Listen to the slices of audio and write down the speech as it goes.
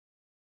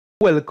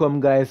Welcome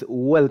guys,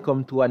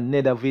 welcome to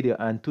another video,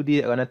 and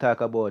today I'm gonna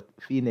talk about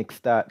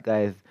FENIXSTART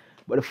guys.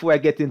 But before I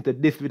get into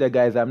this video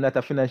guys, I'm not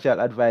a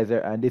financial advisor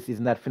and this is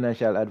not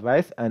financial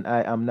advice, and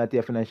I am not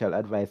your financial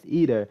advice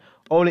either.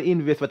 Only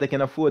invest what I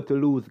can afford to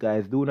lose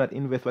guys. Do not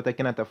invest what I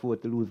cannot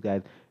afford to lose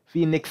guys.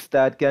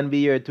 FENIXSTART can be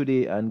here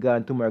today and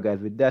gone tomorrow guys.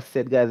 With that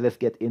said guys, let's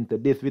get into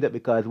this video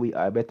because we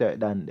are better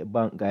than the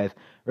bank guys.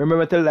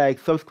 Remember to like,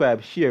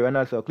 subscribe, share, and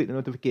also click the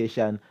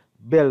notification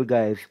bell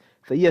guys.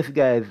 So yes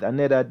guys,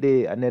 another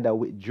day, another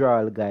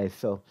withdrawal guys.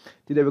 So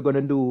today we're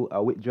gonna do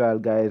a withdrawal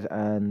guys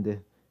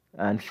and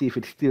see if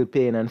it's still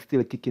paying and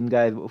still kicking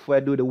guys. But before I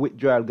do the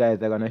withdrawal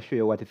guys, I'm gonna show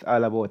you what it's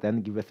all about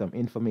and give you some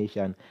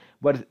information.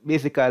 But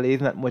basically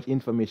it's not much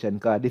information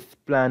because this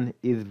plan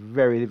is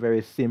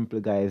very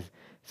simple guys.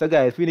 So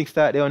guys,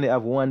 FENIXSTART, they only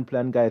have one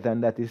plan guys,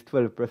 and that is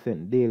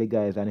 12% daily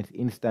guys, and it's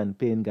instant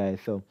paying guys.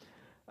 So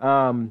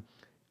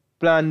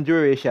plan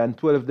duration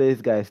 12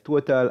 days guys.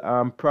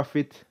 Total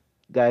profit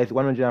guys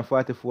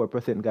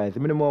 144% guys. The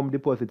minimum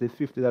deposit is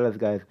 $50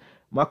 guys.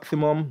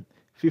 Maximum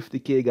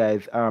 50k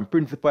guys.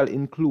 Principal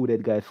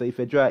included guys. So if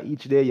you draw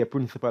each day, your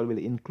principal will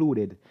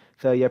included.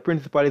 So your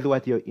principal is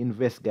what you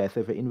invest guys. So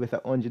if you invest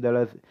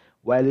 $100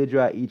 while you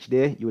draw each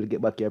day, you will get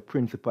back your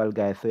principal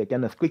guys. So you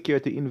can just click here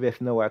to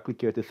invest now or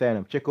click here to sign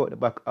up. Check out the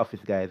back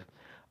office guys.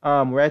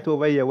 Right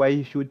over here, why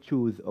you should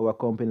choose our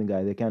company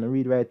guys. You can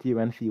read right here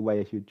and see why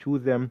you should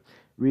choose them.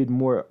 Read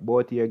more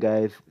about here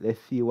guys.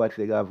 Let's see what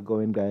they have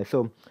going guys.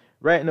 So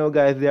right now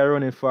guys, they are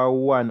running for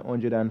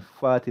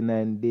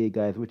 149 days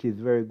guys, which is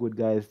very good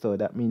guys. So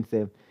that means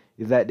it's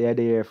like they're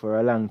there for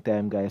a long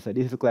time guys. So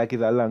this looks like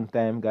it's a long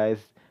time guys,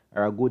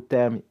 or a good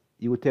time.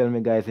 You tell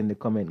me guys in the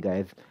comment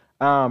guys.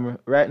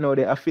 Right now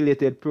the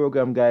affiliated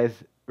program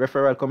guys,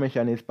 referral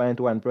commission is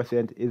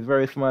 0.1%. It's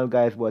very small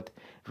guys, but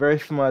very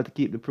small to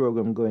keep the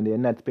program going. They're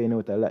not paying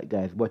out a lot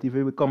guys. But if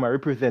you become a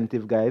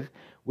representative guys,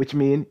 which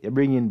means you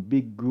bring in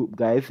big group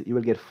guys, you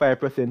will get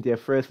 5% your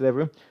first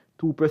level,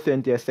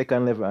 2% your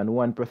second level, and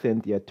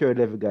 1% your third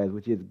level guys,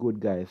 which is good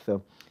guys.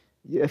 So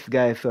yes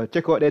guys, so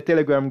check out the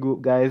Telegram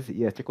group guys.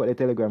 Yes, check out the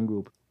Telegram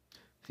group.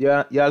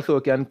 So you also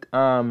can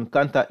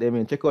contact them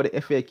and check out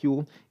the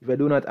FAQ. If you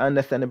do not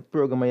understand the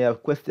program and you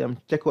have questions,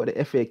 check out the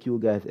FAQ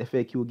guys.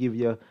 FAQ give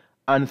you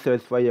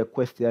answers for your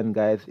question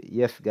guys.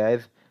 Yes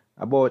guys,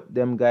 about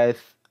them guys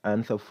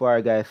and so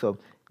far guys. So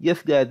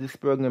yes guys, this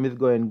program is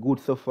going good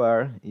so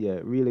far. Yeah,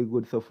 really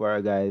good so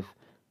far guys.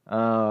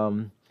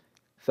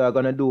 So I'm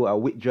gonna do a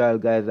withdrawal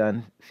guys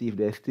and see if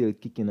they're still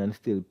kicking and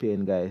still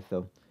paying guys.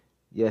 So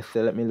yes,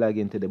 so let me log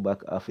into the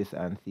back office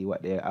and see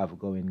what they have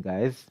going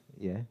guys.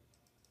 Yeah.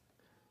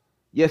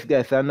 Yes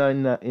guys, I'm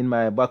now in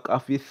my back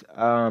office.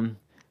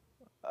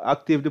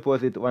 Active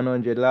deposit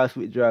 100, last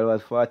withdrawal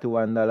was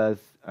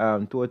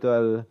 $41.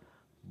 Total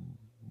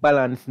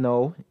balance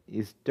now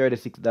is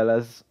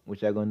 $36,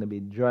 which are going to be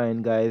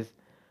drawing guys.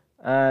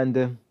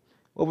 And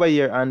over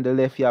here on the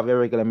left you have a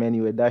regular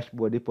menu, a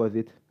dashboard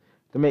deposit.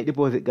 To make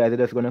deposit guys, you're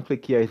just going to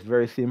click here. It's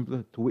very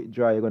simple. To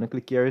withdraw, you're going to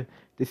click here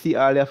to see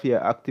all of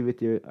your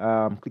activity.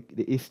 Click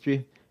the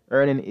history,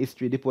 earning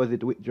history,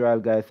 deposit, withdrawal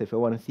guys. So if you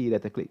want to see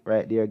that, click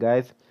right there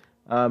guys.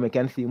 You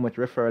can see how much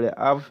referral you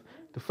have.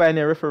 To find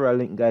a referral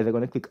link guys, you're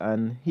going to click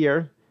on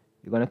here.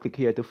 You're going to click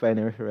here to find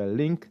a referral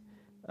link.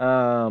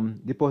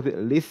 Deposit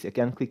list, you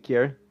can click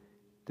here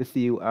to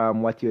see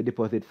what you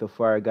deposit so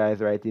far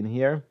guys, right in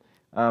here.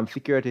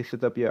 Security,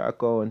 set up your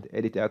account,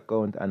 edit your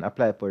account, and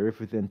apply for a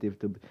representative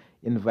to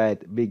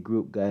invite big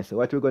group guys. So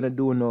what we're going to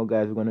do now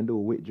guys, we're going to do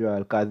withdrawal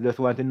because we just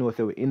want to know,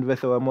 so we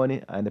invest our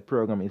money and the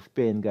program is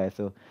paying guys.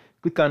 So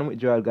click on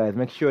withdrawal guys.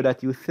 Make sure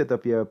that you set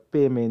up your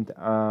payment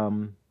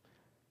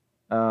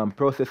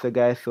processor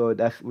guys, so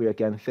that's where you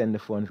can send the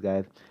funds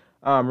guys.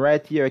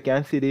 Right here you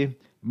can see the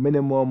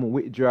minimum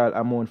withdrawal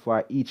amount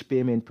for each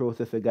payment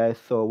processor guys.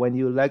 So when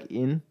you log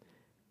in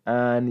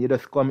and you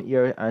just come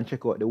here and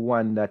check out the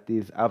one that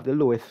is have the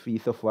lowest fee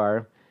so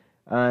far,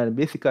 and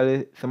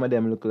basically some of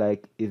them look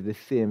like is the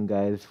same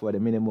guys for the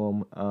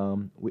minimum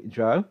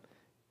withdrawal.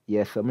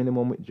 Yes, so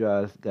minimum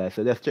withdrawals guys,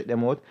 so just check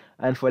them out.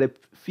 And for the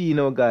fee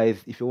now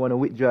guys, if you want to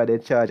withdraw, they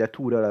charge a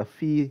 $2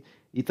 fee.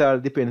 It all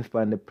depends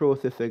upon the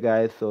processor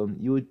guys, so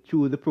you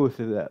choose the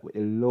processor with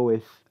the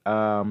lowest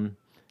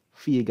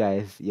fee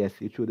guys. Yes,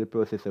 you choose the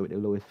processor with the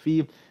lowest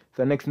fee.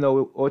 So next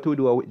now, how to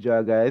do a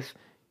withdrawal guys,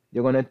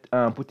 you're gonna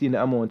put in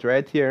the amount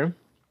right here.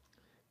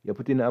 You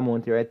put in the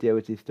amount right here,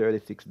 which is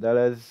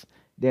 $36.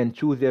 Then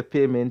choose your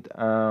payment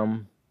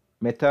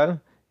method. You're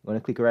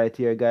gonna click right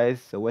here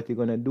guys. So what you're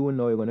gonna do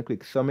now, you're gonna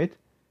click submit.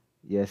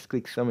 Yes,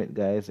 click submit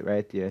guys,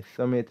 right here,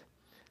 submit.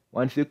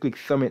 Once you click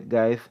submit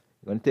guys,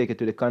 you're gonna take it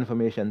to the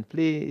confirmation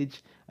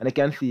page, and you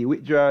can see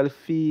withdrawal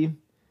fee.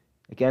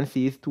 You can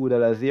see it's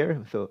 $2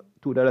 here, so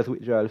 $2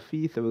 withdrawal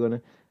fee.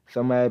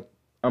 So my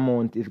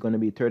amount is gonna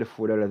be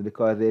 $34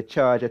 because they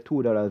charge a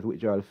 $2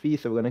 withdrawal fee.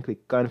 So we're gonna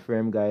click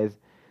confirm guys.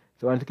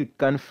 So once you click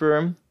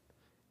confirm,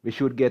 we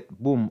should get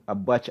boom a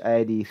batch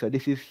ID. So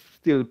this is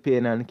still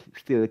paying and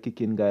still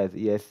kicking guys.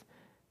 Yes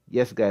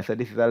guys, so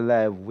this is a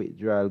live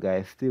withdrawal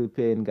guys, still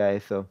paying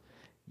guys. So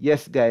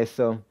yes guys,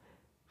 so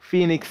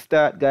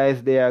FENIXSTART,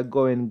 guys, they are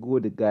going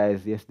good,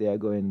 guys. Yes, they are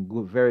going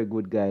good, very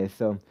good, guys.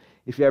 So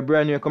if you are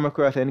brand new, come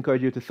across, I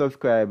encourage you to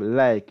subscribe,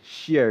 like,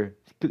 share,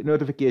 click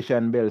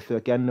notification bell so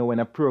you can know when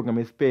a program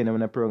is paying and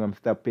when a program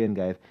stop paying,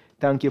 guys.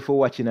 Thank you for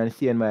watching and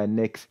see you in my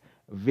next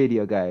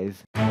video,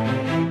 guys.